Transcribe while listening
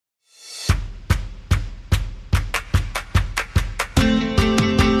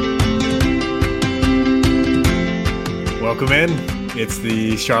Welcome in. It's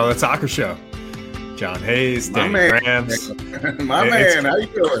the Charlotte Soccer Show. John Hayes, Danny Brams. My man, how you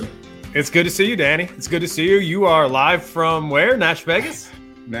doing? It's good to see you, Danny. It's good to see you. You are live from where? Nash Vegas?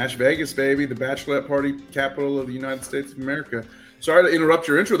 Nash Vegas, baby, the bachelorette party capital of the United States of America. Sorry to interrupt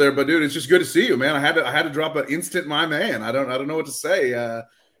your intro there, but dude, it's just good to see you, man. I had to drop an instant my man. I don't know what to say.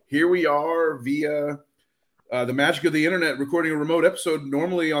 Here we are via the magic of the internet, recording a remote episode.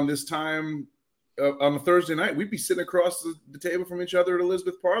 Normally on this time on a Thursday night, we'd be sitting across the table from each other at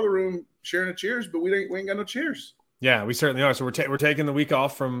Elizabeth Parlor Room sharing a cheers, but we ain't got no cheers. Yeah, we certainly are. So we're taking the week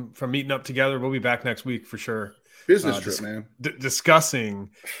off from meeting up together. We'll be back next week for sure. Business trip, man. Discussing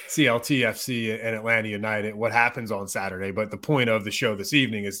CLT FC and Atlanta United, what happens on Saturday. But the point of the show this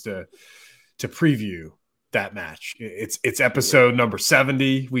evening is to preview that match. It's episode number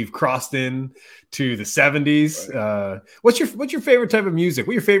 70. We've crossed in to the 70s. Right. What's your favorite type of music?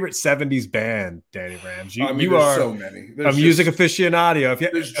 What's your favorite 70s band, Danny Brams? You are so many. A music aficionado.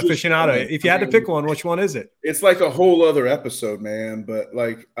 If you had to pick one, which one is it? It's like a whole other episode, man. But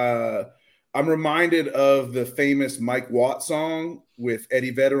like I'm reminded of the famous Mike Watt song with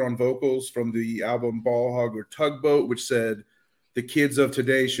Eddie Vedder on vocals from the album Ball Hog or Tugboat, which said, "The kids of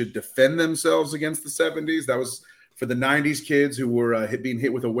today should defend themselves against the 70s." That was for the 90s kids who were being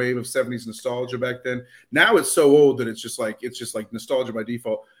hit with a wave of 70s nostalgia back then. Now it's so old that it's just like nostalgia by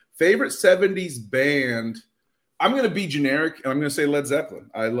default. Favorite 70s band? I'm going to be generic and I'm going to say Led Zeppelin.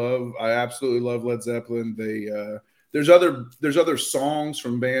 I absolutely love Led Zeppelin. There's other songs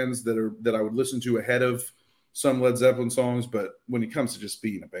from bands that I would listen to ahead of some Led Zeppelin songs, but when it comes to just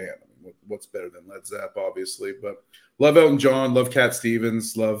being a band, I mean, what's better than Led Zepp, obviously? But love Elton John, love Cat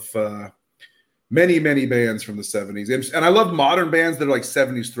Stevens, love many bands from the 70s, and I love modern bands that are like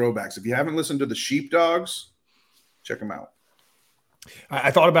 70s throwbacks. If you haven't listened to the Sheepdogs, check them out.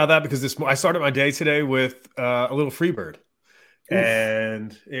 I thought about that because I started my day today with a little Freebird.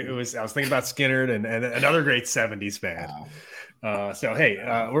 And I was thinking about Skynyrd and another great 70s band. Wow. So hey,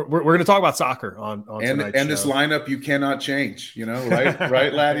 we're going to talk about soccer on tonight's show. This lineup you cannot change,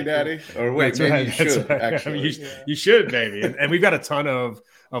 right, laddie daddy? Or wait, maybe you should. Right. Actually, I mean, you should maybe. And we've got a ton of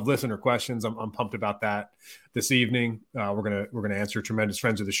listener questions. I'm pumped about that this evening. We're gonna answer tremendous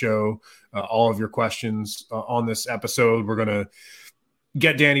friends of the show, all of your questions on this episode. We're gonna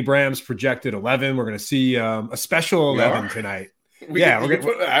get Danny Brams projected 11. We're gonna see a special 11 tonight.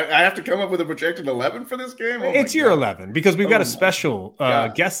 I have to come up with a projected 11 for this game. It's your 11 because we've got a special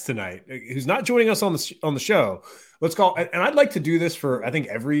guest tonight who's not joining us on the show. Let's call, and I'd like to do this for I think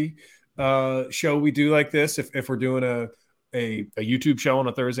every show we do like this. If we're doing a YouTube show on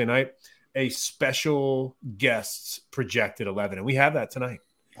a Thursday night, a special guests projected 11, and we have that tonight.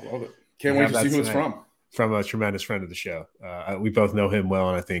 I love it. Can't wait to see who it's from. From a tremendous friend of the show. We both know him well,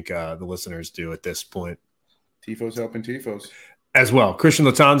 and I think the listeners do at this point. Tifos helping Tifos. As well. Christian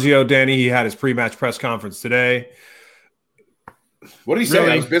Latanzio, Danny, he had his pre-match press conference today. What did he say?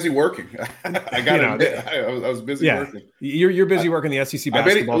 Really? I was busy working. I was busy working. You're busy working the SEC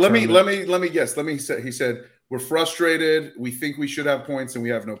basketball. Let me guess. He said, "We're frustrated. We think we should have points, and we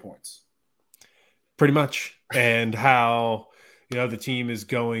have no points." Pretty much. And how the team is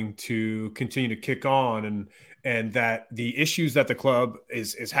going to continue to kick on, and that the issues that the club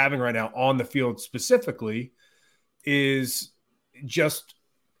is having right now on the field specifically is just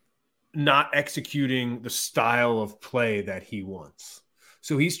not executing the style of play that he wants.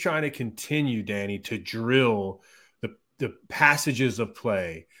 So he's trying to continue, Danny, to drill the passages of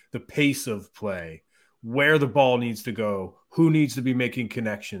play, the pace of play, where the ball needs to go, who needs to be making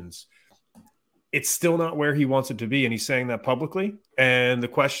connections. It's still not where he wants it to be, and he's saying that publicly. And the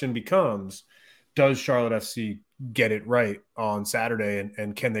question becomes, does Charlotte FC get it right on Saturday,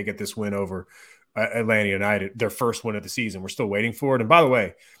 and can they get this win over Atlanta United, their first win of the season? We're still waiting for it. And by the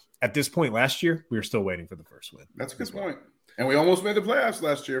way, at this point last year, we were still waiting for the first win. That's a good point. And we almost made the playoffs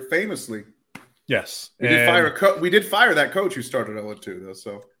last year, famously. Yes. We did fire that coach who started 0-2, though.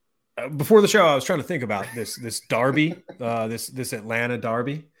 So before the show, I was trying to think about this derby, this Atlanta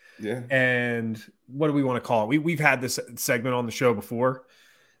derby. Yeah. And what do we want to call it? We've had this segment on the show before,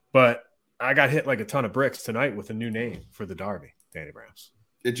 but I got hit like a ton of bricks tonight with a new name for the derby, Danny Brams.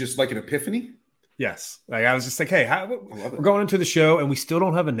 It's just like an epiphany? Yes. Like I was just like, hey, we're going into the show and we still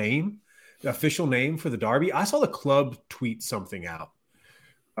don't have an official name for the derby. I saw the club tweet something out.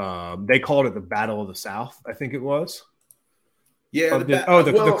 They called it the Battle of the South, I think it was. Yeah.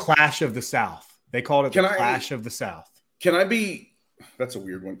 The Clash of the South. They called it Clash of the South. That's a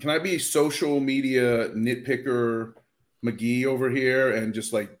weird one. Can I be social media nitpicker McGee over here and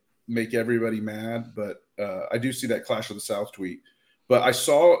just like make everybody mad? But I do see that Clash of the South tweet. But I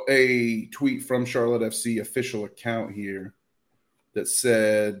saw a tweet from Charlotte FC official account here that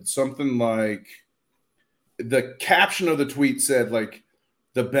said something like, the caption of the tweet said like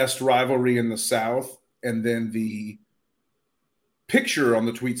the best rivalry in the South, and then the picture on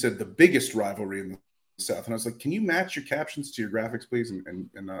the tweet said the biggest rivalry in the South. And I was like, can you match your captions to your graphics, please, and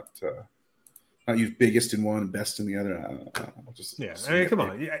not use biggest in one and best in the other? I mean, come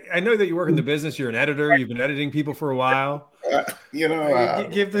on. I know that you work in the business. You're an editor. You've been editing people for a while. Give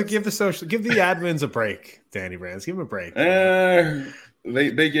the admins a break, Danny Brams. Give them a break.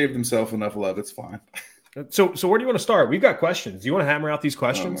 They gave themselves enough love. It's fine. So where do you want to start? We've got questions. Do you want to hammer out these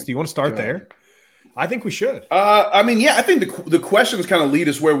questions? Do you want to start there? I think we should. I think the questions kind of lead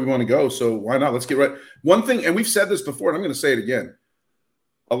us where we want to go. So why not? Let's get right. One thing, and we've said this before, and I'm going to say it again.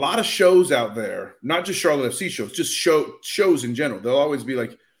 A lot of shows out there, not just Charlotte FC shows, just shows in general. They'll always be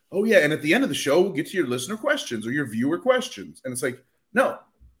like, oh yeah, and at the end of the show, we'll get to your listener questions or your viewer questions. And it's like, no.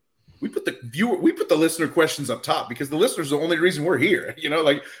 We put the listener questions up top because the listeners are the only reason we're here.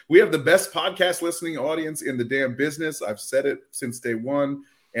 Like we have the best podcast listening audience in the damn business. I've said it since day one,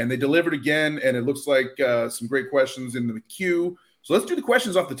 and they delivered again. And it looks like some great questions in the queue. So let's do the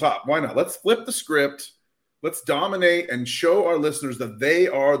questions off the top. Why not? Let's flip the script. Let's dominate and show our listeners that they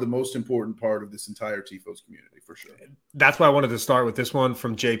are the most important part of this entire Tifos community for sure. That's why I wanted to start with this one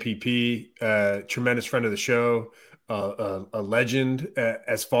from JPP, tremendous friend of the show. A legend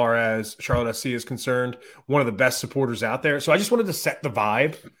as far as Charlotte FC is concerned, one of the best supporters out there. So I just wanted to set the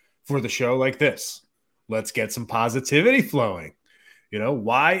vibe for the show like this. Let's get some positivity flowing.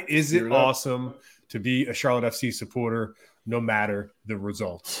 Why is it awesome to be a Charlotte FC supporter no matter the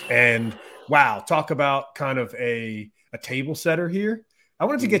results? And wow, talk about kind of a table setter here. I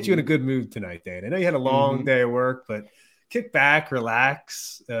wanted to get you in a good mood tonight, Dan. I know you had a long day of work, but kick back,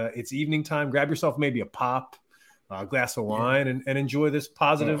 relax. It's evening time. Grab yourself maybe a pop, a glass of wine, and enjoy this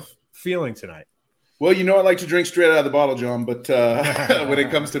positive feeling tonight. Well, I like to drink straight out of the bottle, John, but when it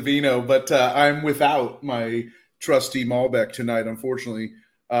comes to vino, but I'm without my trusty Malbec tonight, unfortunately.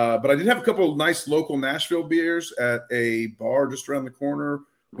 But I did have a couple of nice local Nashville beers at a bar just around the corner.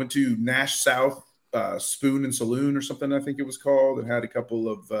 Went to Nash South Spoon and Saloon or something, I think it was called, and had a couple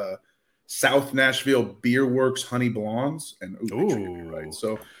of South Nashville Beer Works Honey Blondes. And right.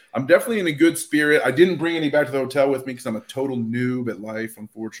 So I'm definitely in a good spirit. I didn't bring any back to the hotel with me because I'm a total noob at life,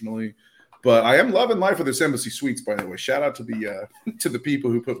 unfortunately. But I am loving life with this Embassy Suites, by the way. Shout out to the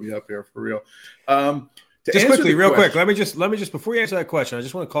people who put me up here for real. Just quickly, real quick. Let me just before you answer that question, I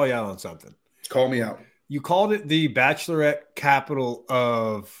just want to call you out on something. Call me out. You called it the Bachelorette capital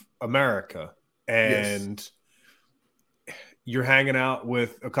of America, and you're hanging out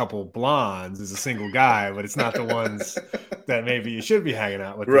with a couple blondes as a single guy, but it's not the ones that maybe you should be hanging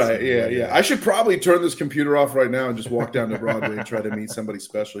out with. Right? Yeah. I should probably turn this computer off right now and just walk down to Broadway and try to meet somebody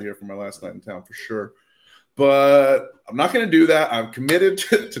special here for my last night in town for sure. But I'm not going to do that. I'm committed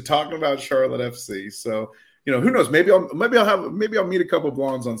to talking about Charlotte FC. So, who knows? Maybe I'll meet a couple of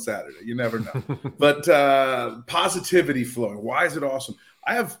blondes on Saturday. You never know. But positivity flowing. Why is it awesome?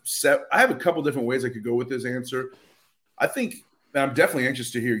 I have a couple different ways I could go with this answer. I think, and I'm definitely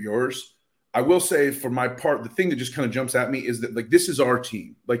anxious to hear yours. I will say, for my part, the thing that just kind of jumps at me is that this is our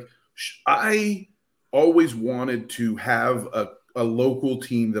team. I always wanted to have a local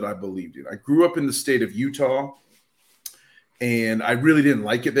team that I believed in. I grew up in the state of Utah, and I really didn't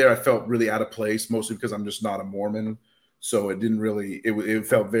like it there. I felt really out of place, mostly because I'm just not a Mormon. So it didn't really, it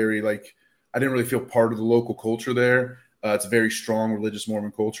felt very I didn't really feel part of the local culture there. It's a very strong religious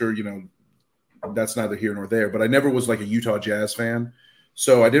Mormon culture. That's neither here nor there, but I never was a Utah Jazz fan.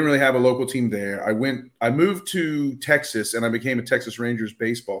 So I didn't really have a local team there. I moved to Texas, and I became a Texas Rangers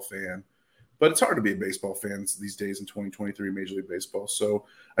baseball fan. But it's hard to be a baseball fan these days in 2023 Major League Baseball. So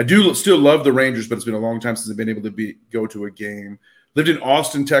I do still love the Rangers, but it's been a long time since I've been able to go to a game. Lived in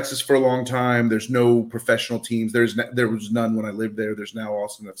Austin, Texas for a long time. There's no professional teams. There was none when I lived there. There's now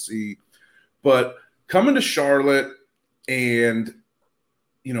Austin FC. But coming to Charlotte, and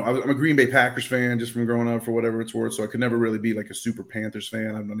I'm a Green Bay Packers fan just from growing up for whatever it's worth. So I could never really be a super Panthers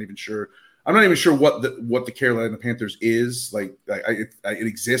fan. I'm not even sure what the Carolina Panthers is. It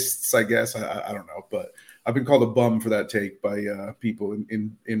exists, I guess. I don't know, but I've been called a bum for that take by people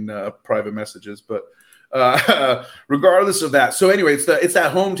in private messages. But regardless of that, so anyway, it's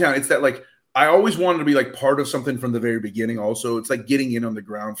that hometown. It's that I always wanted to be part of something from the very beginning. Also, it's getting in on the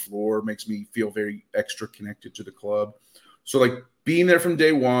ground floor makes me feel very extra connected to the club. So being there from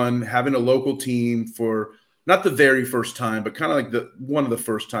day one, having a local team for not the very first time, but kind of one of the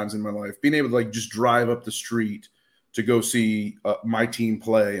first times in my life, being able to just drive up the street to go see my team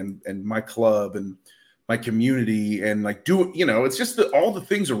play and my club and my community, and like it's just all the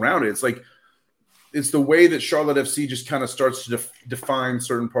things around it. It's like, it's the way that Charlotte FC just kind of starts to define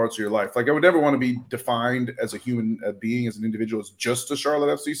certain parts of your life. Like, I would never want to be defined as a human being, as an individual, as just a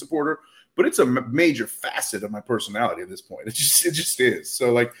Charlotte FC supporter, but it's a major facet of my personality at this point. It just is.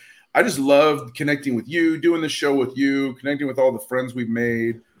 So like, I just love connecting with you, doing the show with you, connecting with all the friends we've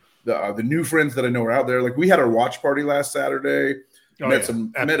made, the new friends that I know are out there. Like, we had our watch party last Saturday,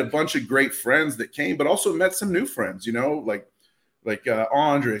 met a bunch of great friends that came, but also met some new friends, like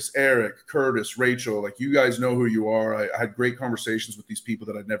Andres, Eric, Curtis, Rachel. Like, you guys know who you are. I had great conversations with these people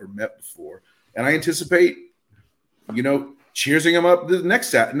that I'd never met before. And I anticipate, cheersing them up the next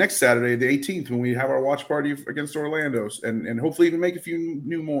Saturday, the 18th, when we have our watch party against Orlando, and hopefully even make a few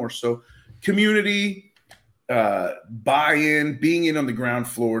new more. So community, buy-in, being in on the ground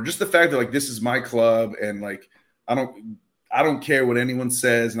floor, just the fact that like, this is my club, and like, I don't care what anyone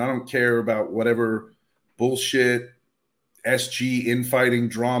says, and I don't care about whatever bullshit SG infighting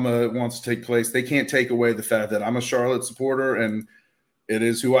drama wants to take place. They can't take away the fact that I'm a Charlotte supporter, and it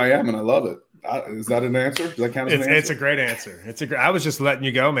is who I am, and I love it. Is that an answer? Does that count as an answer? It's a great answer. I was just letting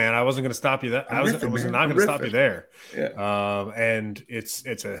you go, man. I wasn't going to stop you. I was not going to stop you there. Yeah. And it's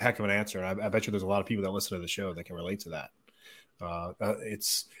a heck of an answer. I bet you there's a lot of people that listen to the show that can relate to that.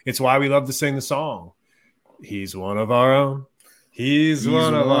 It's why we love to sing the song. He's one of our own. He's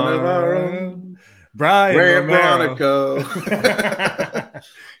one of our own. Brian Bronico.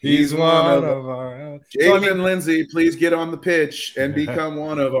 He's one of our own. Jaden Lindsay, please get on the pitch and become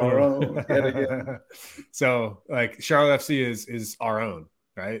one of our own. So, like, Charlotte FC is our own,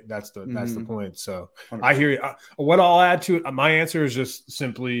 right? That's the point. So 100%. I hear you. What I'll add to it, my answer is just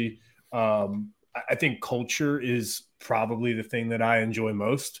simply, I think culture is probably the thing that I enjoy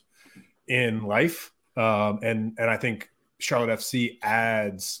most in life, and I think Charlotte FC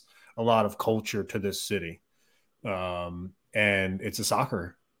adds a lot of culture to this city, and it's a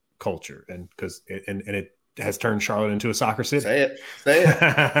soccer culture, and because it has turned Charlotte into a soccer city. Say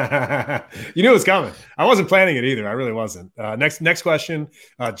it. You knew it was coming. I wasn't planning it either. I really wasn't. Next question.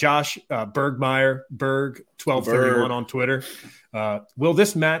 Josh Bergmeyer, Berg 1231 on Twitter. Will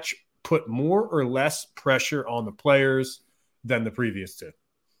this match put more or less pressure on the players than the previous two?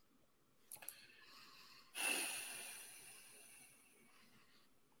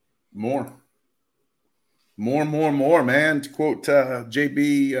 More, man. To quote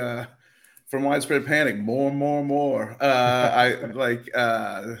JB from Widespread Panic, more. I like,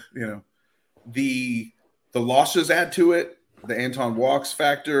 the losses add to it. The Anton Walks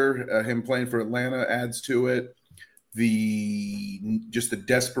factor, him playing for Atlanta, adds to it. Just the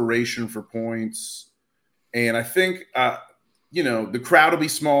desperation for points. And I think, the crowd will be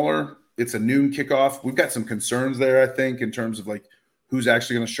smaller. It's a noon kickoff. We've got some concerns there, I think, in terms of like, who's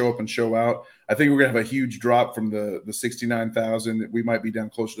actually going to show up and show out. I think we're going to have a huge drop from the 69,000. We might be down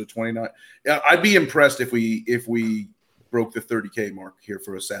closer to 29. I'd be impressed if we broke the 30K mark here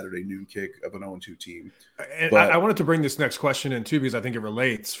for a Saturday noon kick of an 0-2 team. And I wanted to bring this next question in too, because I think it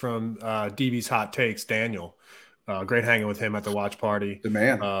relates from DB's Hot Takes, Daniel. Great hanging with him at the watch party. The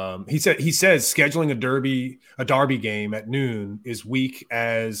man. He says scheduling a derby game at noon is weak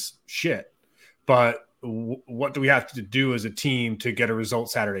as shit. But what do we have to do as a team to get a result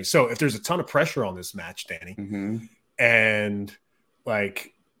Saturday? So if there's a ton of pressure on this match, Danny, and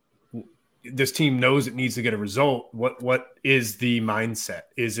like this team knows it needs to get a result, what is the mindset?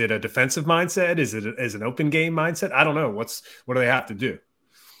 Is it a defensive mindset? Is it an open game mindset? I don't know. What do they have to do?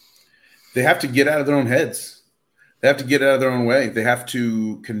 They have to get out of their own heads. They have to get out of their own way. They have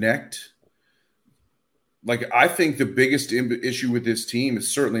to connect. Like, I think the biggest issue with this team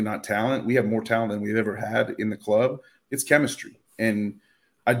is certainly not talent. We have more talent than we've ever had in the club. It's chemistry. And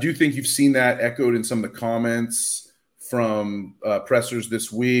I do think you've seen that echoed in some of the comments from pressers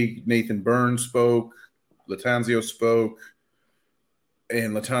this week. Nathan Burns spoke. Latanzio spoke.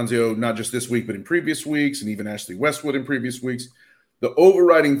 And Latanzio, not just this week, but in previous weeks, and even Ashley Westwood in previous weeks. The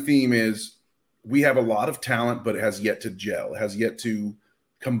overriding theme is we have a lot of talent, but it has yet to gel. It has yet to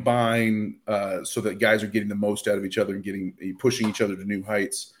combine so that guys are getting the most out of each other and pushing each other to new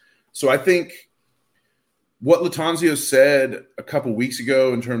heights. So I think what Latanzio said a couple weeks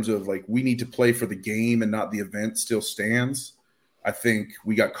ago in terms of like, we need to play for the game and not the event still stands. I think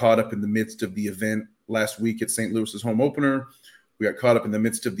we got caught up in the midst of the event last week at St. Louis's home opener. We got caught up in the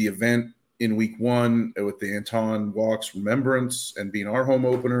midst of the event in week one with the Anton Walks remembrance and being our home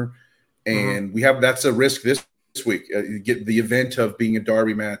opener. And that's a risk this week. You get the event of being a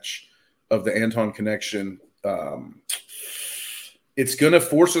derby match of the Anton connection. It's going to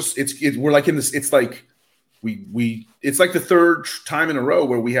force us. We're like in this. It's like it's like the third time in a row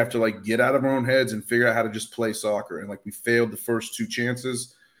where we have to like get out of our own heads and figure out how to just play soccer. And like we failed the first 2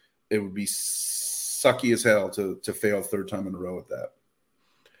 chances. It would be sucky as hell to fail a third time in a row at that.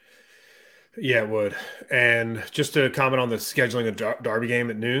 Yeah, it would. And just to comment on the scheduling of Derby game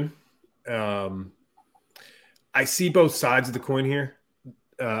at noon, I see both sides of the coin here.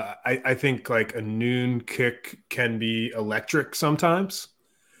 I think like a noon kick can be electric sometimes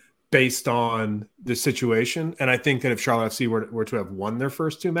based on the situation. And I think that if Charlotte FC were to have won their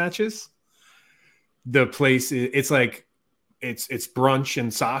first 2 matches, the place, it's like, it's brunch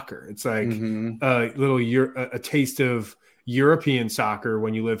and soccer. It's like a taste of European soccer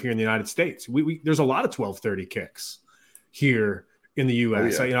when you live here in the United States. There's a lot of 12:30 kicks here in the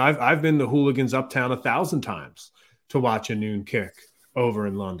U.S. Oh, yeah. I've been to Hooligans Uptown 1,000 times to watch a noon kick over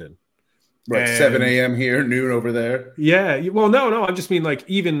in London. Right, 7 a.m. here, noon over there. Yeah, well, no, I just mean like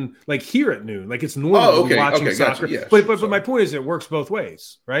even like here at noon, like it's normal watching soccer. Gotcha. Yeah, but my point is, it works both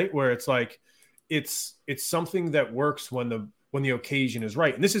ways, right? Where it's like it's something that works when the occasion is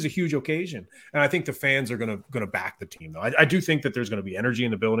right, and this is a huge occasion, and I think the fans are gonna back the team. Though I do think that there's gonna be energy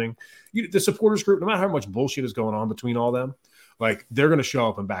in the building. The supporters group, no matter how much bullshit is going on between all them, like they're gonna show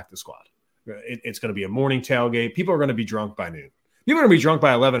up and back the squad. It's gonna be a morning tailgate. People are gonna be drunk by noon. People are gonna be drunk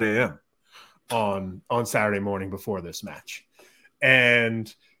by 11 a.m. on Saturday morning before this match,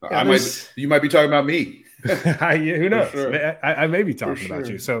 and you might be talking about me. Who knows? Sure. I may be talking about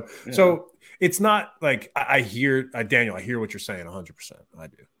you. So it's not like I hear Daniel. I hear what you're saying 100%. I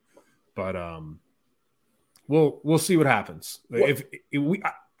do, but we'll see what happens.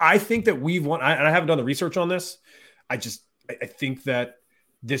 I think that we've won. And I haven't done the research on this. I think that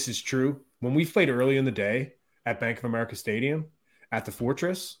this is true. When we played early in the day at Bank of America Stadium at the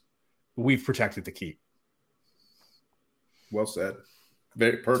Fortress, we've protected the keep. Well said.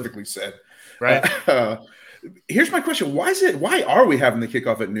 Very perfectly said. Right. Here's my question. Why are we having the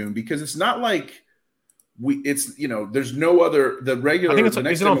kickoff at noon? Because it's not like there's no other, the regular, I think the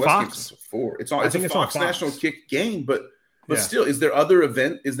next is it on MLS Fox? Games is 4. It's a Fox national kick game, but Yeah. still, is there other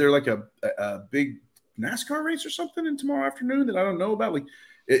event? Is there like a big NASCAR race or something in tomorrow afternoon that I don't know about? Like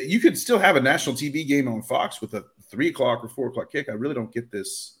you could still have a national TV game on Fox with a 3 o'clock or 4 o'clock kick. I really don't get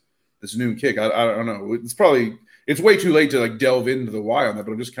this noon kick. I don't know. It's way too late to like delve into the why on that,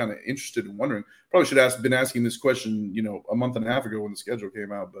 but I'm just kind of interested and wondering. Probably should have been asking this question, a month and a half ago when the schedule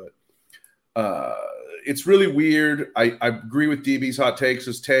came out, but it's really weird. I agree with DB's hot takes.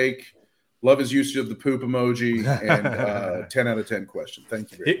 His take. Love his usage of the poop emoji and 10 out of 10 question.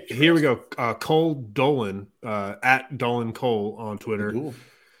 Thank you very much. Here we go. Cole Dolan at Dolan Cole on Twitter. Cool.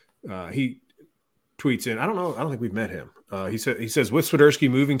 He tweets in. I don't think we've met him. He says with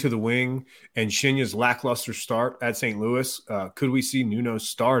Swiderski moving to the wing and Shinya's lackluster start at St. Louis, could we see Nuno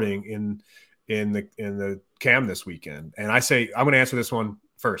starting in the cam this weekend? And I say I'm going to answer this one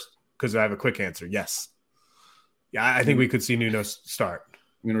first because I have a quick answer. Yes. Yeah, I think we could see Nuno start.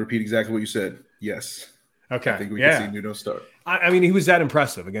 I'm going to repeat exactly what you said. Yes. Okay. I think we can see Nuno start. I mean, he was that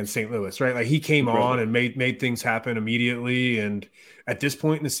impressive against St. Louis, right? Like he came on and made things happen immediately. And at this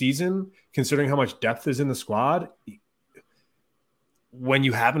point in the season, considering how much depth is in the squad, when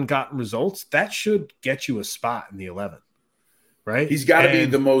you haven't gotten results, that should get you a spot in the 11, right? He's got to be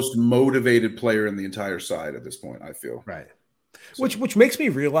the most motivated player in the entire side at this point, I feel. Right. So. Which makes me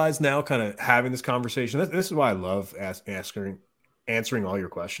realize now, kind of having this conversation, this is why I love answering all your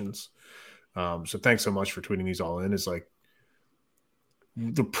questions. So thanks so much for tweeting these all in. Is like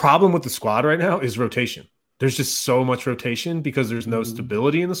the problem with the squad right now is rotation. There's just so much rotation because there's no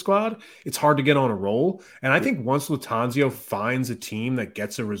stability in the squad. It's hard to get on a roll. And I think once Lattanzio finds a team that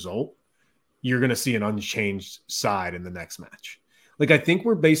gets a result, you're going to see an unchanged side in the next match. Like I think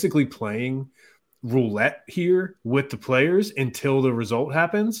we're basically playing roulette here with the players until the result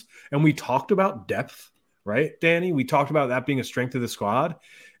happens. And we talked about depth, right, Danny? We talked about that being a strength of the squad.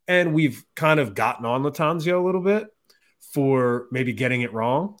 And we've kind of gotten on Lattanzio a little bit for maybe getting it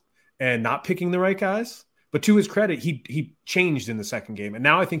wrong and not picking the right guys. But to his credit, he changed in the second game. And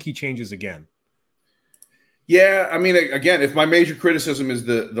now I think he changes again. Yeah, I mean, again, if my major criticism is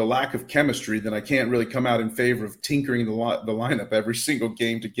the lack of chemistry, then I can't really come out in favor of tinkering the lineup every single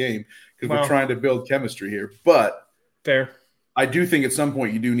game to game because we're trying to build chemistry here. But fair. I do think at some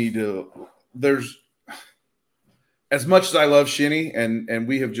point you do need to – there's – as much as I love Shinny, and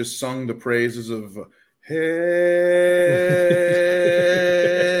we have just sung the praises of hey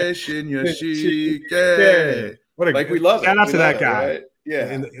Shinya Shike. We love it. Shout out to that guy. Right? Yeah.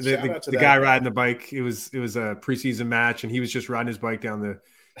 And the guy riding the bike. It was a preseason match, and he was just riding his bike down the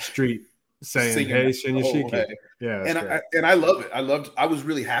street saying, singing "Hey, the whole Shinyashiki." way. Yeah, that's great. And I love it. I was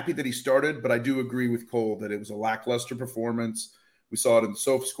really happy that he started, but I do agree with Cole that it was a lackluster performance. We saw it in the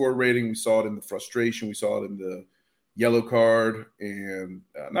SOFA score rating. We saw it in the frustration. We saw it in the yellow card, and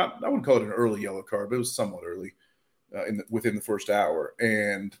I wouldn't call it an early yellow card, but it was somewhat early within the first hour.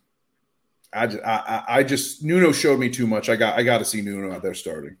 And I just Nuno showed me too much. I got to see Nuno out there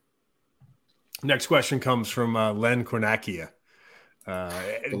starting. Next question comes from Len Cornacchia.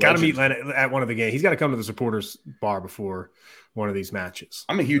 Got to meet Len at one of the games. He's got to come to the supporters bar before one of these matches.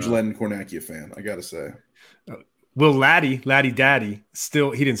 I'm a huge Len Cornacchia fan, I got to say. Will Laddie Daddy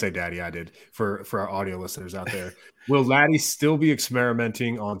still, he didn't say daddy, I did for our audio listeners out there. Will Laddie still be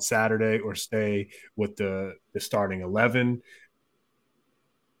experimenting on Saturday or stay with the starting 11?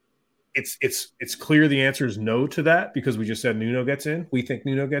 It's clear the answer is no to that because we just said Nuno gets in. We think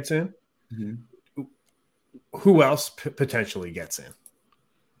Nuno gets in. Mm-hmm. Who else potentially gets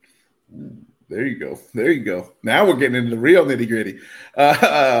in? There you go. Now we're getting into the real nitty gritty.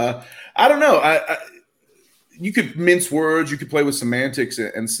 I don't know. You could mince words. You could play with semantics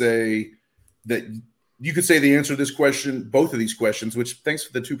and say that you could say the answer to this question, both of these questions, which thanks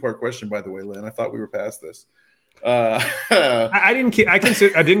for the 2-part question, by the way, Len. I thought we were past this. I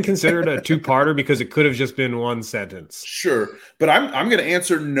didn't consider it a 2-parter because it could have just been one sentence. Sure. But I'm going to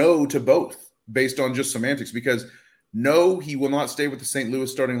answer no to both based on just semantics because no, he will not stay with the St.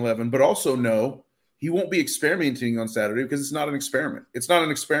 Louis starting 11, but also no, he won't be experimenting on Saturday because it's not an experiment. It's not an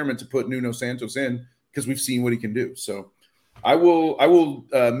experiment to put Nuno Santos in because we've seen what he can do. So I will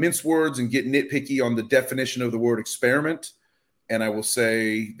mince words and get nitpicky on the definition of the word experiment. And I will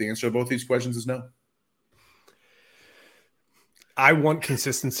say the answer to both these questions is no. I want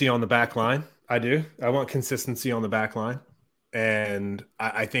consistency on the back line. I do. I want consistency on the back line. And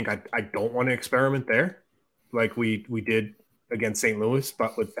I think I don't want to experiment there like we did against St. Louis,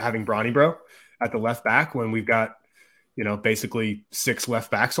 but with having BroniBro at the left back when we've got, basically 6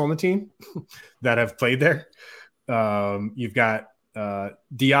 left backs on the team that have played there. You've got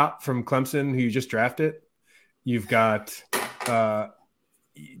Diop from Clemson, who you just drafted. You've got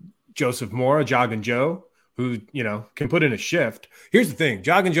Joseph Mora, Jog and Joe, who, can put in a shift. Here's the thing.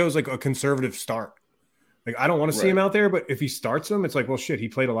 Jog and Joe is like a conservative start. Like, I don't want to see him out there, but if he starts him, it's like, well, shit, he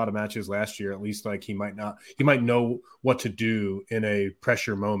played a lot of matches last year. At least like he might know what to do in a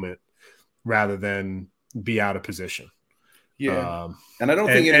pressure moment rather than be out of position. Yeah. And I don't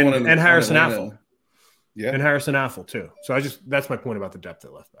think anyone and Harrison Affle. Yeah. And Harrison Affle too. So that's my point about the depth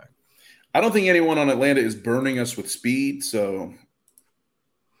at left back. I don't think anyone on Atlanta is burning us with speed. So,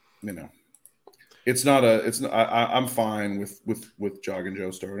 I'm fine with Jog and Joe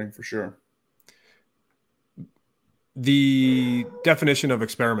starting for sure. The definition of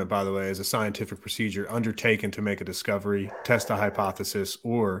experiment, by the way, is a scientific procedure undertaken to make a discovery, test a hypothesis,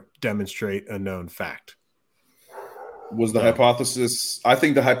 or demonstrate a known fact. Was the hypothesis? I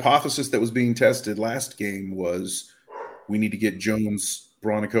think the hypothesis that was being tested last game was we need to get Jones,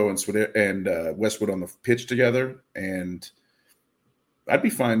 Bronico, and Westwood on the pitch together, and I'd be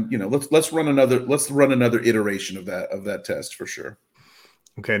fine. Let's run another iteration of that test for sure.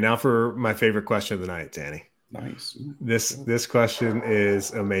 Okay, now for my favorite question of the night, Danny. Nice. This question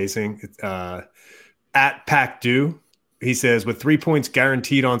is amazing. At PacDo, he says, with 3 points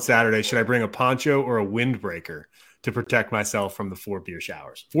guaranteed on Saturday, should I bring a poncho or a windbreaker to protect myself from the 4 beer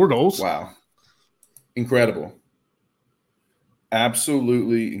showers? 4 goals. Wow. Incredible.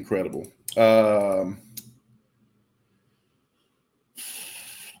 Absolutely incredible. I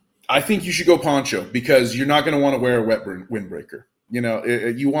think you should go poncho because you're not going to want to wear a wet windbreaker.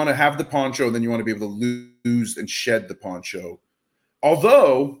 You want to have the poncho, and then you want to be able to lose and shed the poncho.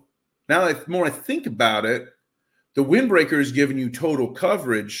 Although, now the more I think about it, the windbreaker is giving you total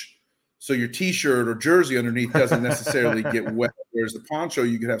coverage, so your T-shirt or jersey underneath doesn't necessarily get wet. Whereas the poncho,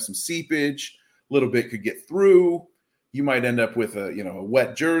 you could have some seepage, a little bit could get through. You might end up with a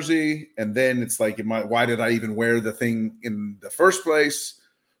wet jersey, and then it's like, why did I even wear the thing in the first place?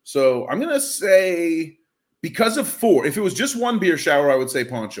 So I'm going to say, because of 4, if it was just 1 beer shower, I would say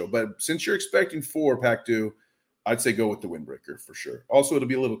poncho. But since you're expecting 4, PacDo, I'd say go with the windbreaker for sure. Also, it'll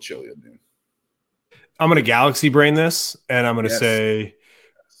be a little chilly at noon. I'm going to galaxy brain this, and I'm going to say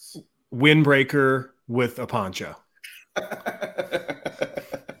windbreaker with a poncho.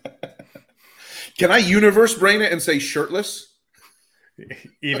 Can I universe brain it and say shirtless?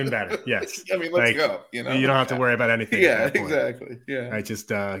 Even better. Yes. I mean, let's go. You don't have to worry about anything. Yeah, exactly. Yeah. I just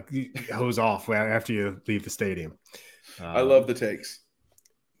hose off after you leave the stadium. I love the takes.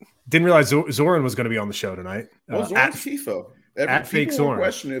 Didn't realize Zoran was going to be on the show tonight. Well, Zoran's a TIFO. At fake Zoran.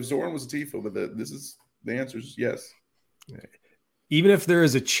 Question if Zoran was a TIFO, but the answer is yes. even if there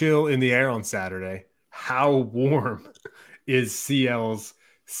is a chill in the air on Saturday, how warm is CL's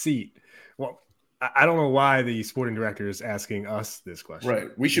seat? Well, I don't know why the sporting director is asking us this question. Right.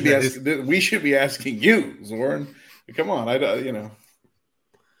 We should be asking you, Zoran. Come on. I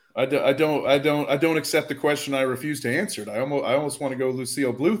don't accept the question. I refuse to answer it. I almost want to go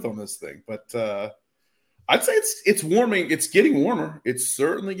Lucille Bluth on this thing, but I'd say it's warming. It's getting warmer. It's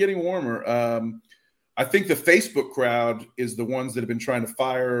certainly getting warmer. I think the Facebook crowd is the ones that have been trying to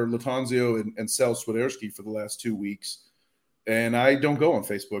fire Lattanzio and sell Swiderski for the last 2 weeks. And I don't go on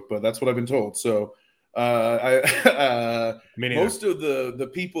Facebook, but that's what I've been told. So most of the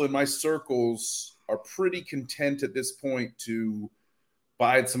people in my circles are pretty content at this point to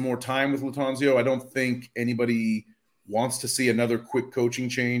bide some more time with Lattanzio. I don't think anybody wants to see another quick coaching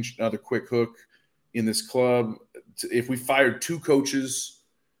change, another quick hook in this club. If we fired 2 coaches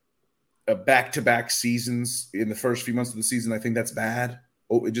back-to-back seasons in the first few months of the season, I think that's bad,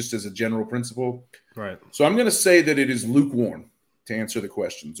 just as a general principle. Right. So I'm going to say that it is lukewarm to answer the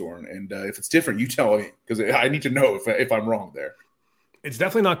question, Zoran. And if it's different, you tell me, because I need to know if I'm wrong there. It's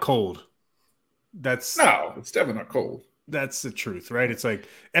definitely not cold. No, it's definitely not cold. That's the truth, right? It's like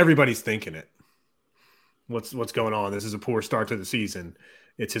everybody's thinking it. What's going on? This is a poor start to the season.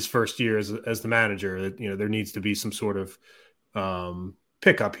 It's his first year as the manager. There needs to be some sort of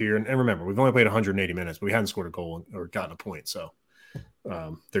pickup here. And remember, we've only played 180 minutes, but we haven't scored a goal or gotten a point. So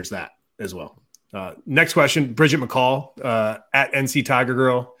there's that as well. Next question, Bridget McCall at NC Tiger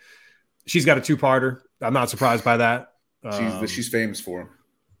Girl. She's got a 2-parter. I'm not surprised by that. She's famous for him.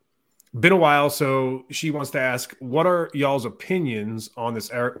 Been a while, so she wants to ask, what are y'all's opinions on this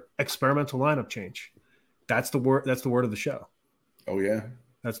experimental lineup change? That's the word of the show. Oh yeah.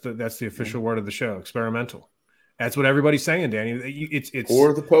 That's the official word of the show, experimental. That's what everybody's saying, Danny. It's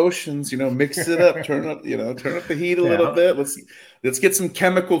pour the potions, mix it up, turn up the heat a little bit. Let's get some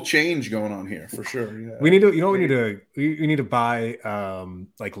chemical change going on here for sure. Yeah. We need to buy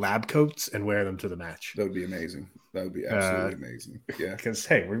like lab coats and wear them to the match. That would be amazing. That would be absolutely amazing. Yeah, because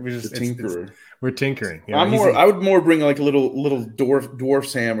hey, we're just tinkerer. We're tinkering. I would more bring like a little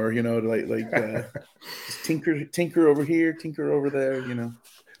dwarf's hammer, just tinker over here, tinker over there.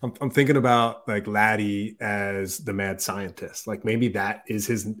 I'm thinking about like Laddie as the mad scientist. Like maybe that is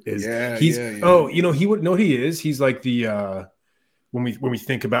his. Oh, he would know he is. He's like the when we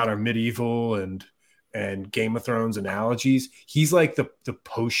think about our medieval and Game of Thrones analogies, he's like the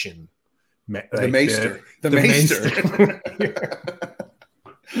potion. The maester. The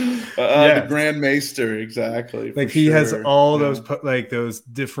Grand Maester, exactly. Like he has all those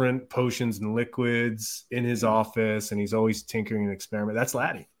different potions and liquids in his office, and he's always tinkering and experimenting. That's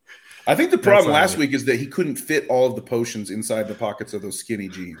Laddie. I think the problem last week is that he couldn't fit all of the potions inside the pockets of those skinny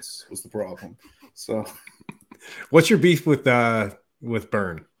jeans. Was the problem. So, what's your beef with Byrne?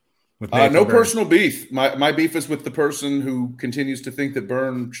 No personal beef. My beef is with the person who continues to think that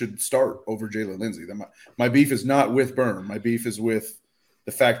Byrne should start over Jalen Lindsey. My beef is not with Byrne. My beef is with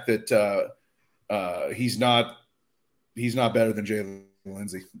the fact that he's not better than Jalen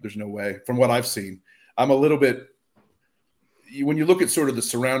Lindsey. There's no way. From what I've seen, I'm a little bit. When you look at sort of the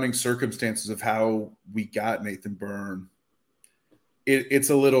surrounding circumstances of how we got Nathan Byrne, it's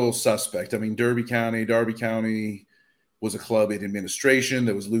a little suspect. I mean, Derby County was a club in administration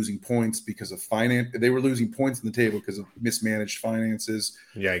that was losing points because of finance. They were losing points on the table because of mismanaged finances.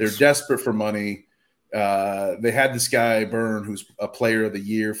 Yikes. They're desperate for money. They had this guy, Byrne, who's a player of the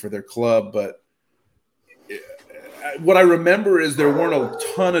year for their club. But what I remember is there weren't a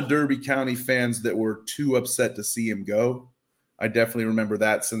ton of Derby County fans that were too upset to see him go. I definitely remember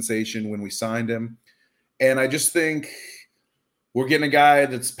that sensation when we signed him. And I just think we're getting a guy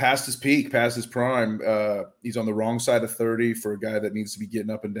that's past his peak, past his prime. He's on the wrong side of 30 for a guy that needs to be getting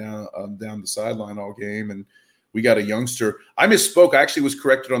up and down the sideline all game. And we got a youngster. I misspoke. I actually was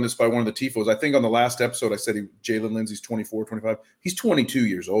corrected on this by one of the TIFOs. I think on the last episode I said Jalen Lindsey's 24, 25. He's 22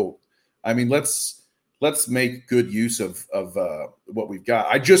 years old. I mean, let's make good use of what we've got.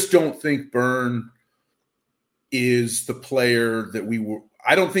 I just don't think Byrne is the player that we were.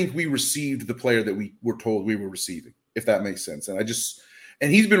 I don't think we received the player that we were told we were receiving, if that makes sense. And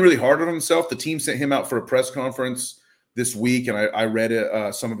he's been really hard on himself. The team sent him out for a press conference this week, and I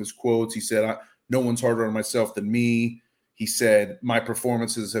read some of his quotes. He said, "No one's harder on myself than me." He said, "My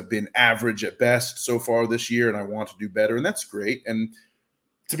performances have been average at best so far this year, and I want to do better." And that's great. And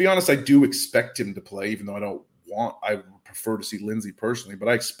to be honest, I do expect him to play, even though I prefer to see Lindsey personally, but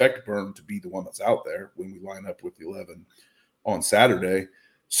I expect Byrne to be the one that's out there when we line up with the 11 on Saturday.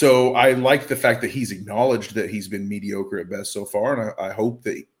 So I like the fact that he's acknowledged that he's been mediocre at best so far. And I hope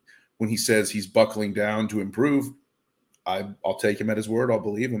that when he says he's buckling down to improve, I'll take him at his word. I'll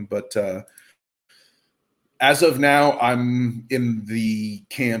believe him. But as of now, I'm in the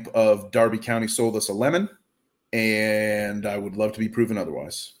camp of Darby County sold us a lemon, and I would love to be proven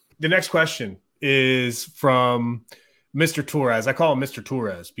otherwise. The next question is from Mr. Torres. I call him Mr.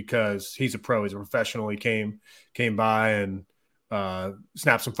 Torres because he's a pro. He's a professional. He came by and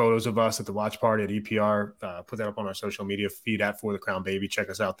snapped some photos of us at the watch party at EPR. Put that up on our social media feed at For the Crown Baby. Check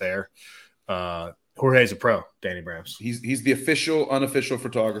us out there. Jorge's a pro, Danny Brams. He's the official, unofficial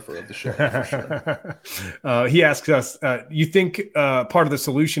photographer of the show. For sure. He asks us, you think part of the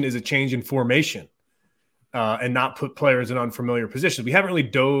solution is a change in formation and not put players in unfamiliar positions? We haven't really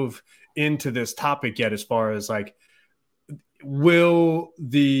dove into this topic yet as far as like, will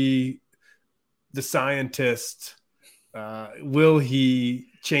the scientist will he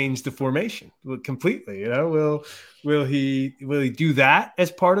change the formation completely? Will he do that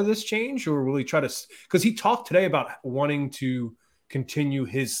as part of this change, or will he try to? Because he talked today about wanting to continue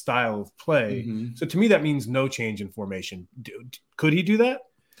his style of play. Mm-hmm. So to me, that means no change in formation. Could he do that?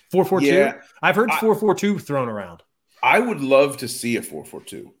 4-4-2. Yeah, I've heard 4-4-2 thrown around. I would love to see a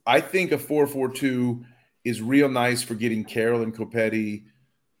 4-4-2. I think a 4-4-2 is real nice for getting Carroll and Copetti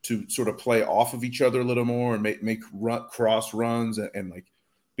to sort of play off of each other a little more and make cross runs and like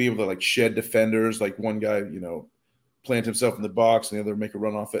be able to like shed defenders. Like one guy, plant himself in the box and the other make a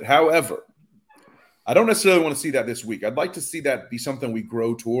run off it. However, I don't necessarily want to see that this week. I'd like to see that be something we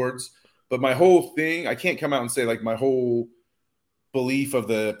grow towards. But my whole thing, I can't come out and say like my whole belief of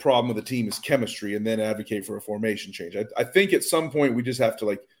the problem of the team is chemistry and then advocate for a formation change. I think at some point we just have to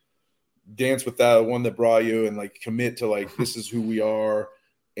like dance with that one that brought you and like commit to like this is who we are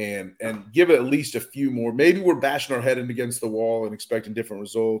and give it at least a few more. Maybe we're bashing our head in against the wall and expecting different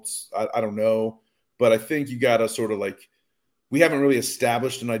results. I don't know. But I think you got to sort of like we haven't really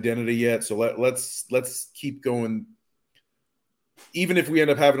established an identity yet. So let's keep going. Even if we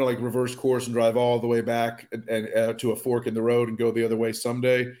end up having to like reverse course and drive all the way back and to a fork in the road and go the other way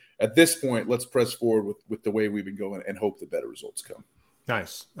someday, at this point, let's press forward with the way we've been going and hope that better results come.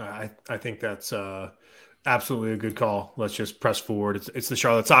 Nice. I think that's absolutely a good call. Let's just press forward. It's the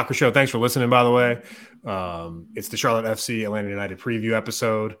Charlotte Soccer Show. Thanks for listening, by the way. It's the Charlotte FC Atlanta United preview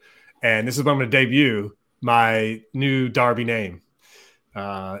episode. And this is when I'm going to debut my new Derby name.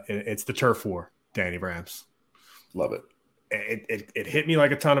 It's the Turf War, Danny Brams. Love it. It hit me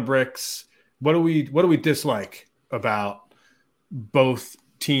like a ton of bricks. What do we dislike about both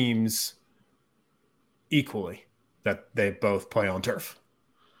teams equally? That they both play on turf.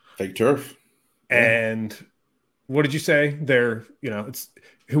 Fake turf. And what did you say? It's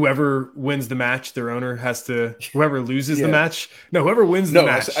whoever wins the match, their owner has to, whoever loses the match. No, whoever wins the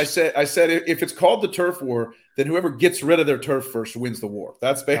match. I said if it's called the turf war, then whoever gets rid of their turf first wins the war.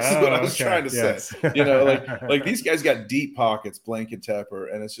 That's basically what I was trying to say. Like these guys got deep pockets, Blanket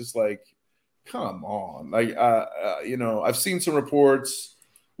Tepper, and it's just like, come on. Like, I've seen some reports.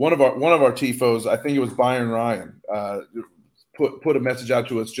 One of our TIFOs, I think it was Byron Ryan, put a message out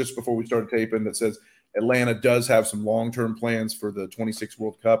to us just before we started taping that says Atlanta does have some long-term plans for the 26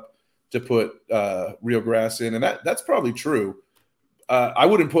 World Cup to put real grass in, and that's probably true. I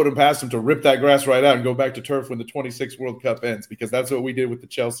wouldn't put him past him to rip that grass right out and go back to turf when the 26 World Cup ends, because that's what we did with the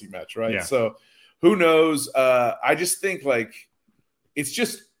Chelsea match, right? Yeah. So who knows? I just think like it's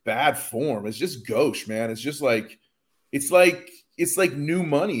just bad form. It's just gauche, man. It's just like it's like new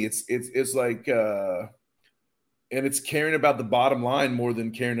money. It's like and it's caring about the bottom line more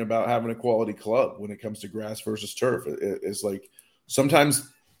than caring about having a quality club when it comes to grass versus turf. It's like sometimes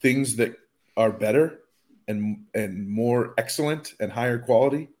things that are better and more excellent and higher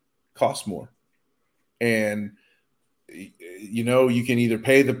quality cost more. And, you can either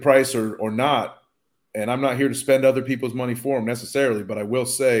pay the price or not. And I'm not here to spend other people's money for them necessarily, but I will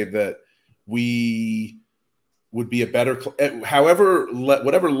say that we would be a better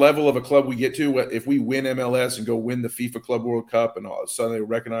whatever level of a club we get to. If we win MLS and go win the FIFA Club World Cup and all of a sudden they're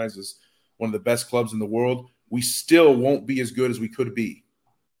recognized as one of the best clubs in the world, we still won't be as good as we could be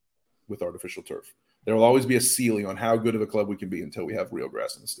with artificial turf. There will always be a ceiling on how good of a club we can be until we have real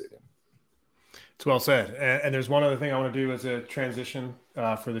grass in the stadium. It's well said. And there's one other thing I want to do as a transition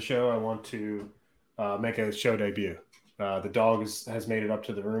for the show. I want to make a show debut. The dog has made it up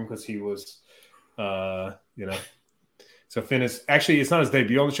to the room because he was so Finn is actually, it's not his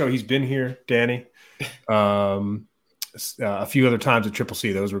debut on the show. He's been here, Danny, a few other times at Triple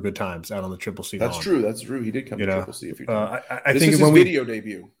C. Those were good times out on the Triple C. That's true. He did come to Triple C a few times. I this think is his video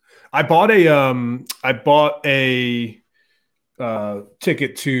debut. I bought a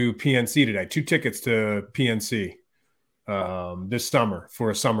ticket to PNC today. 2 tickets to PNC this summer for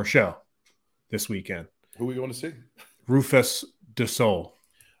a summer show this weekend. Who are we going to see? Rufus de Sol.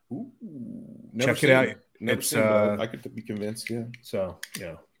 Ooh, Check it out. Never seen, but I could be convinced. Yeah. So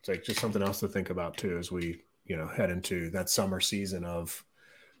it's like just something else to think about too as we head into that summer season of.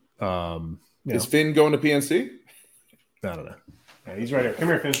 Is Finn going to PNC? I don't know. Yeah, he's right here. Come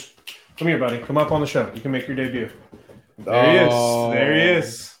here, Finn. Come here, buddy. Come up on the show. You can make your debut. There he is. There he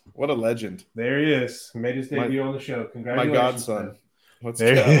is. What a legend. There he is. He made his debut on the show. Congratulations. My godson.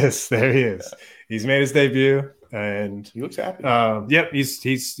 There he is. There he is. He's made his debut, and he looks happy. Yep,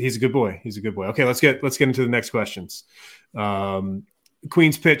 he's a good boy. He's a good boy. Okay, let's get into the next questions.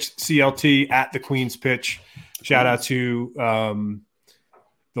 Queen's Pitch CLT at the Queen's Pitch. Shout out to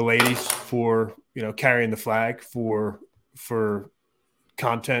the ladies for carrying the flag for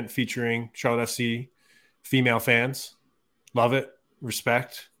content featuring Charlotte FC female fans. Love it.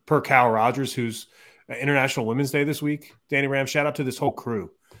 Respect. Per Cal Rogers, who's International Women's Day this week. Danny Brams, shout out to this whole crew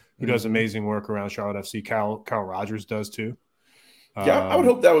who does amazing work around Charlotte FC. Cal Rogers does too. Yeah, I would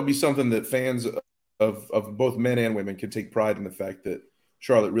hope that would be something that fans of both men and women can take pride in, the fact that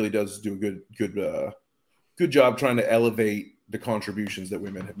Charlotte really does do a good job trying to elevate the contributions that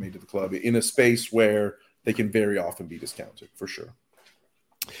women have made to the club in a space where they can very often be discounted, for sure.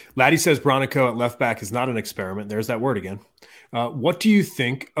 Laddie says Bronico at left back is not an experiment. There's that word again. What do you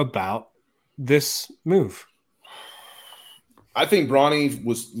think about this move? I think Bronny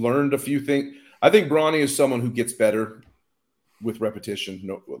learned a few things. I think Bronny is someone who gets better with repetition.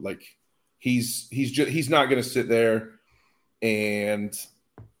 No, like he's not going to sit there and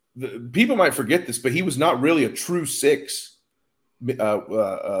people might forget this, but he was not really a true six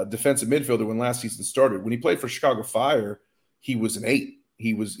defensive midfielder when last season started. When he played for Chicago Fire, he was an 8.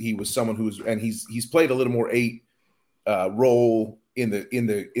 He was someone who was, and he's played a little more 8 role in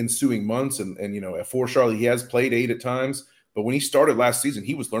the ensuing months, and for Charlotte he has played 8 at times. But when he started last season,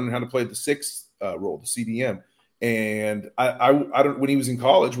 he was learning how to play the 6 role, the CDM. And I don't. When he was in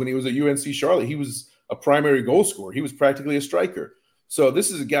college, when he was at UNC Charlotte, he was a primary goal scorer. He was practically a striker. So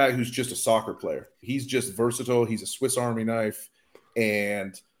this is a guy who's just a soccer player. He's just versatile. He's a Swiss Army knife,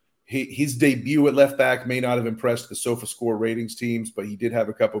 and his debut at left back may not have impressed the SofaScore ratings teams, but he did have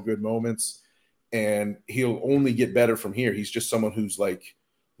a couple good moments, and he'll only get better from here. He's just someone who's like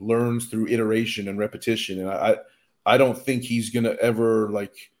learns through iteration and repetition, and I don't think he's gonna ever,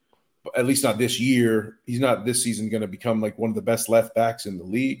 like, at least not this year. He's not this season going to become like one of the best left backs in the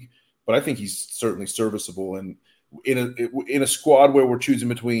league, but I think he's certainly serviceable. And in a squad where we're choosing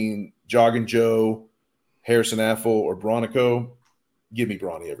between Joggin' Joe, Harrison Affle, or Bronico, give me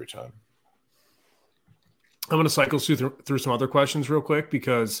Bronny every time. I'm going to cycle through some other questions real quick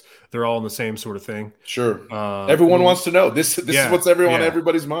because they're all in the same sort of thing. Sure. Everyone wants to know. This is what's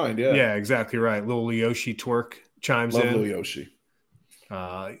everybody's mind. Yeah. Yeah, exactly right. Little Leoshi Twerk chimes in. Love Leoshi.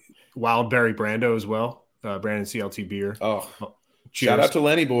 Wildberry Brando as well. Brandon CLT Beer. Oh, shout out to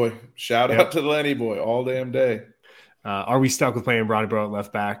Lenny Boy. Shout out to Lenny Boy all damn day. Are we stuck with playing BroniBro at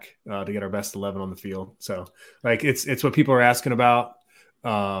left back to get our best 11 on the field? So, like, it's what people are asking about.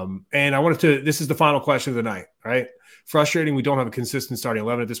 And I wanted to. This is the final question of the night. Right? Frustrating. We don't have a consistent starting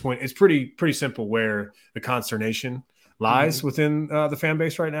 11 at this point. It's pretty simple where the consternation lies within the fan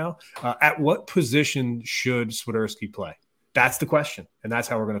base right now. At what position should Swiderski play? That's the question, and that's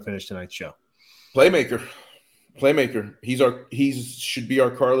how we're going to finish tonight's show. Playmaker. He should be our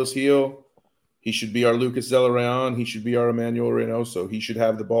Carlos Heel. He should be our Lucas Zelarayan. He should be our Emmanuel Reynoso. He should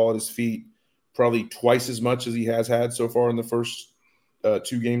have the ball at his feet probably twice as much as he has had so far in the first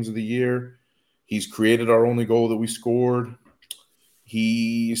 2 games of the year. He's created our only goal that we scored.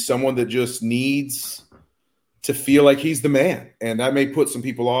 He's someone that just needs to feel like he's the man, and that may put some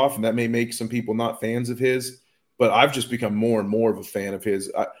people off, and that may make some people not fans of his. But I've just become more and more of a fan of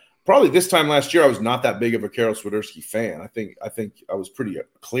his. Probably this time last year, I was not that big of a Karol Swiderski fan. I think I was pretty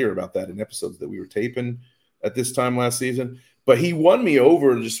clear about that in episodes that we were taping at this time last season. But he won me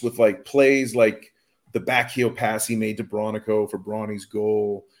over just with like plays like the backheel pass he made to Bronico for Bronny's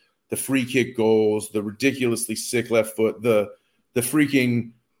goal, the free kick goals, the ridiculously sick left foot, the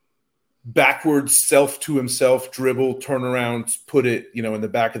freaking backwards self to himself dribble, turnaround, put it in the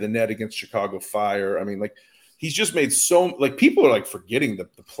back of the net against Chicago Fire. I mean, like. He's just made people are like forgetting the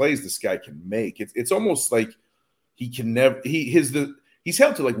plays this guy can make. It's almost like he can never. He's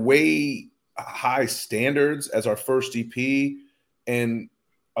held to like way high standards as our first DP, and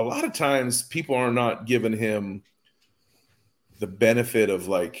a lot of times people are not giving him the benefit of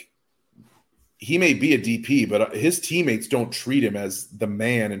like he may be a DP, but his teammates don't treat him as the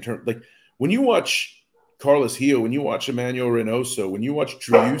man in terms like when you watch Carlos Heel, when you watch Emmanuel Reynoso, when you watch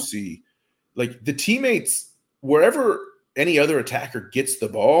Driussi, like the teammates. Wherever any other attacker gets the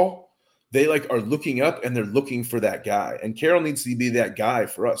ball, they like are looking up and they're looking for that guy. And Carroll needs to be that guy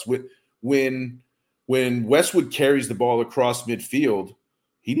for us. When Westwood carries the ball across midfield,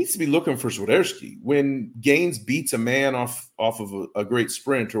 he needs to be looking for Swirling. When Gaines beats a man off of a great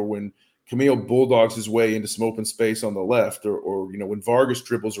sprint, or when Camille bulldogs his way into some open space on the left, or when Vargas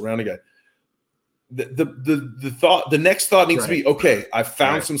dribbles around a guy, the next thought needs to be, okay, I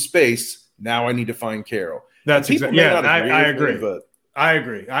found some space. Now I need to find Carroll. That's exactly. Yeah, I agree. But I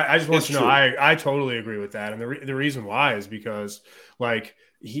agree. I just want you to know I totally agree with that, and the reason why is because like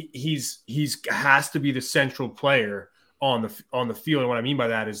he's has to be the central player on the field. And what I mean by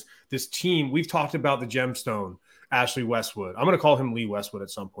that is this team. We've talked about the gemstone, Ashley Westwood. I'm going to call him Lee Westwood at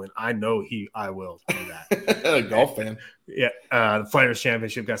some point. I know I will do that. A golf fan. Yeah. The Players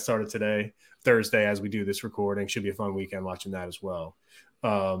Championship got started today, Thursday, as we do this recording. Should be a fun weekend watching that as well.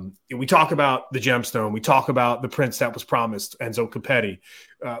 We talk about the gemstone. We talk about the prince that was promised, Enzo Capetti.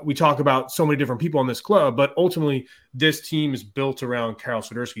 We talk about so many different people in this club, but ultimately this team is built around Karol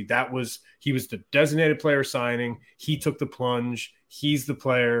Swiderski. He was the designated player signing. He took the plunge. He's the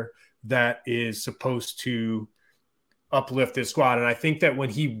player that is supposed to uplift this squad. And I think that when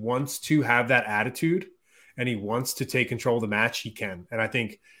he wants to have that attitude and he wants to take control of the match, he can. And I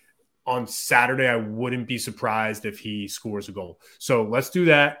think on Saturday, I wouldn't be surprised if he scores a goal. So let's do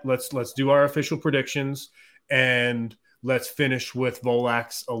that. Let's do our official predictions, and let's finish with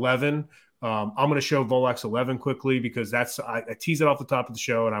Volak's 11. I'm going to show Volak's 11 quickly because I teased it off the top of the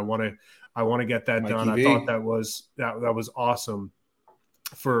show, and I want to get that done. I thought that was awesome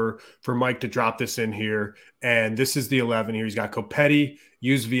for Mike to drop this in here. And this is the 11 here. He's got Kopetti,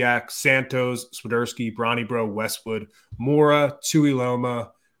 Uzviak, Santos, Swiderski, BroniBro, Westwood, Mora, Tuiloma,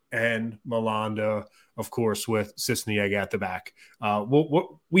 and Malanda, of course, with Cisniega at the back.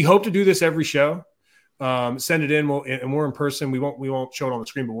 We hope to do this every show. Send it in, and we're in person. We won't show it on the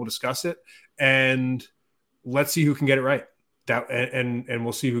screen, but we'll discuss it, and let's see who can get it right. And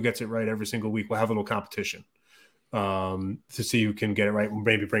we'll see who gets it right every single week. We'll have a little competition to see who can get it right.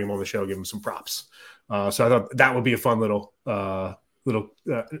 Maybe bring him on the show, give him some props. So I thought that would be a fun little a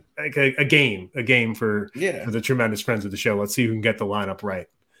game for the tremendous friends of the show. Let's see who can get the lineup right.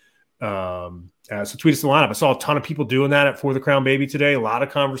 So tweet us the lineup. I saw a ton of people doing that at For the Crown Baby today. A lot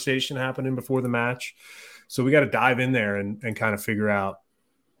of conversation happening before the match. So we got to dive in there and kind of figure out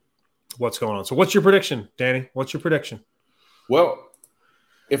what's going on. So what's your prediction, Danny? What's your prediction? Well,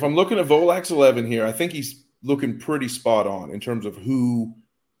 if I'm looking at Volak's 11 here, I think he's looking pretty spot on in terms of who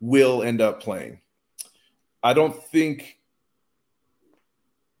will end up playing. I don't think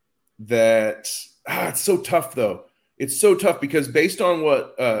that it's so tough though. It's so tough because based on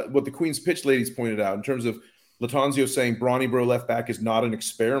what the Queen's Pitch ladies pointed out in terms of Latanzio saying BroniBro left back is not an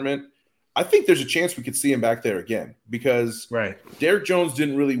experiment, I think there's a chance we could see him back there again because Derek Jones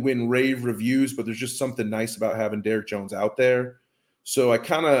didn't really win rave reviews, but there's just something nice about having Derek Jones out there. So I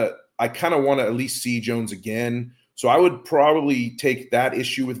kind of want to at least see Jones again. So I would probably take that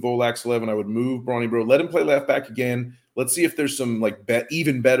issue with Volak's 11. I would move BroniBro, let him play left back again. Let's see if there's some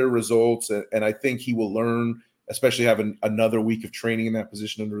even better results, and I think he will learn, especially having another week of training in that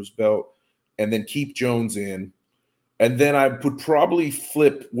position under his belt, and then keep Jones in. And then I would probably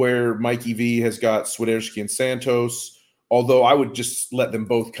flip where Mikey V has got Swiderski and Santos, although I would just let them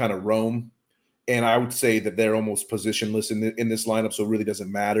both kind of roam. And I would say that they're almost positionless in this lineup, so it really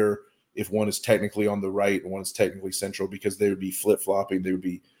doesn't matter if one is technically on the right and one is technically central because they would be flip-flopping. They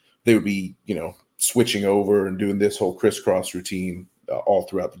would be switching over and doing this whole crisscross routine all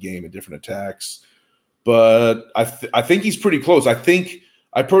throughout the game in different attacks. But I think he's pretty close.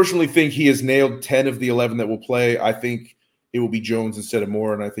 I personally think he has nailed 10 of the 11 that will play. I think it will be Jones instead of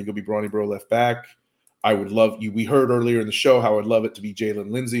Moore, and I think it'll be BroniBro left back. I would love you. We heard earlier in the show how I'd love it to be Jalen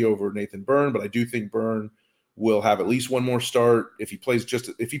Lindsay over Nathan Byrne, but I do think Byrne will have at least one more start. If he plays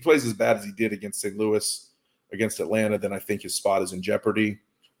as bad as he did against St. Louis, against Atlanta, then I think his spot is in jeopardy.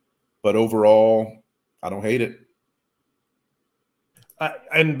 But overall, I don't hate it.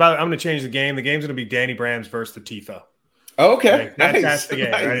 I'm going to change the game. The game's going to be Danny Brams versus the Tifo. Okay, nice. That's the game,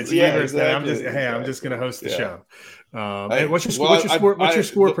 nice. Right? It's exactly. I'm just going to host the show. And what's your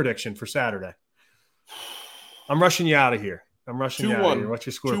score prediction for Saturday? I'm rushing you out of here. What's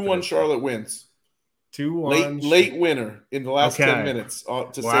your score? 2-1 Charlotte wins. 2-1. Late winner in the last 10 minutes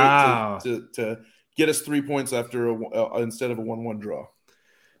to get us 3 points after instead of a 1-1 draw.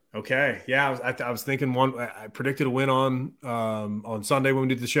 Okay. Yeah, I was thinking I predicted a win on Sunday when we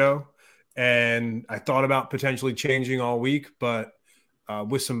did the show, and I thought about potentially changing all week, but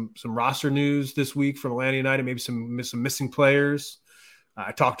with some roster news this week from Atlanta United, maybe some missing players.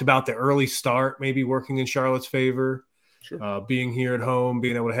 I talked about the early start maybe working in Charlotte's favor. Sure. Being here at home,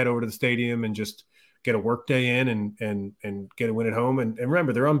 being able to head over to the stadium and just get a work day in and get a win at home. And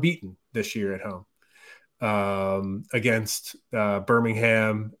remember, they're unbeaten this year at home against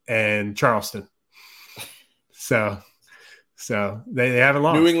Birmingham and Charleston. So they haven't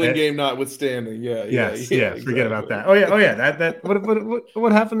lost. New England game notwithstanding. Yeah. Forget about that. Oh yeah. That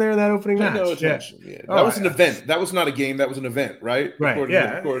what happened there in that opening match? No attention. Yeah. That was an event. That was not a game. That was an event, right? Right.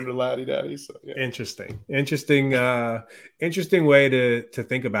 According to Laddie Daddy. So yeah. Interesting way to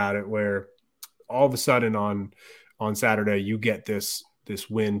think about it. Where all of a sudden on Saturday you get this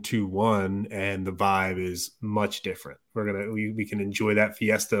win 2-1, and the vibe is much different. We can enjoy that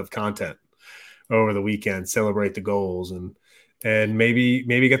fiesta of content over the weekend, celebrate the goals, and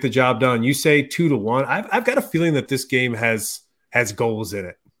maybe get the job done. You say 2-1. I've got a feeling that this game has goals in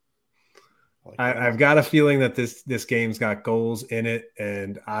it. I've got a feeling that this game's got goals in it,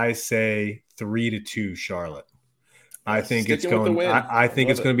 and I say 3-2 Charlotte. I think it's going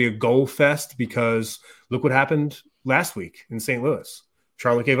to be a goal fest, because look what happened last week in St. Louis.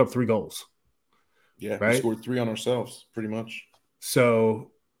 Charlotte gave up 3 goals. Yeah, right? We scored 3 on ourselves, pretty much.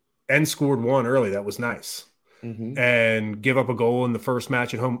 So, and scored 1 early. That was nice. Mm-hmm. And give up a goal in the first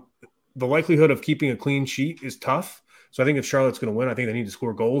match at home. The likelihood of keeping a clean sheet is tough. So I think if Charlotte's going to win, I think they need to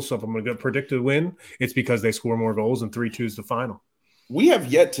score goals. So if I'm going to predict a win, it's because they score more goals, and 3-2 is the final. We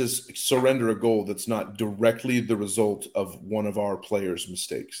have yet to surrender a goal that's not directly the result of one of our players'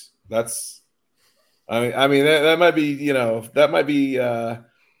 mistakes. I mean that might be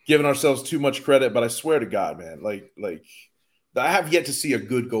giving ourselves too much credit, but I swear to God, man, like I have yet to see a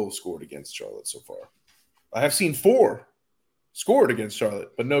good goal scored against Charlotte so far. I have seen 4 scored against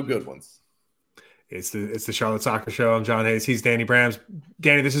Charlotte, but no good ones. It's the Charlotte Soccer Show. I'm John Hayes. He's Danny Brams.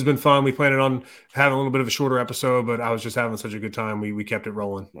 Danny, this has been fun. We planned on having a little bit of a shorter episode, but I was just having such a good time. We kept it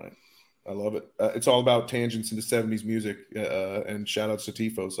rolling. Right. I love it. It's all about tangents into 70s music, and shout outs to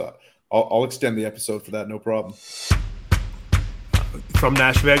Tifo. So I'll extend the episode for that. No problem. From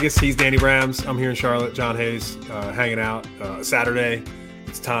Nash Vegas, he's Danny Brams. I'm here in Charlotte. John Hayes, hanging out. Saturday,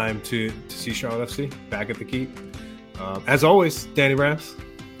 it's time to see Charlotte FC back at the Keep. As always, Danny Brams.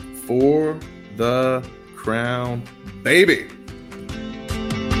 For the crown, baby.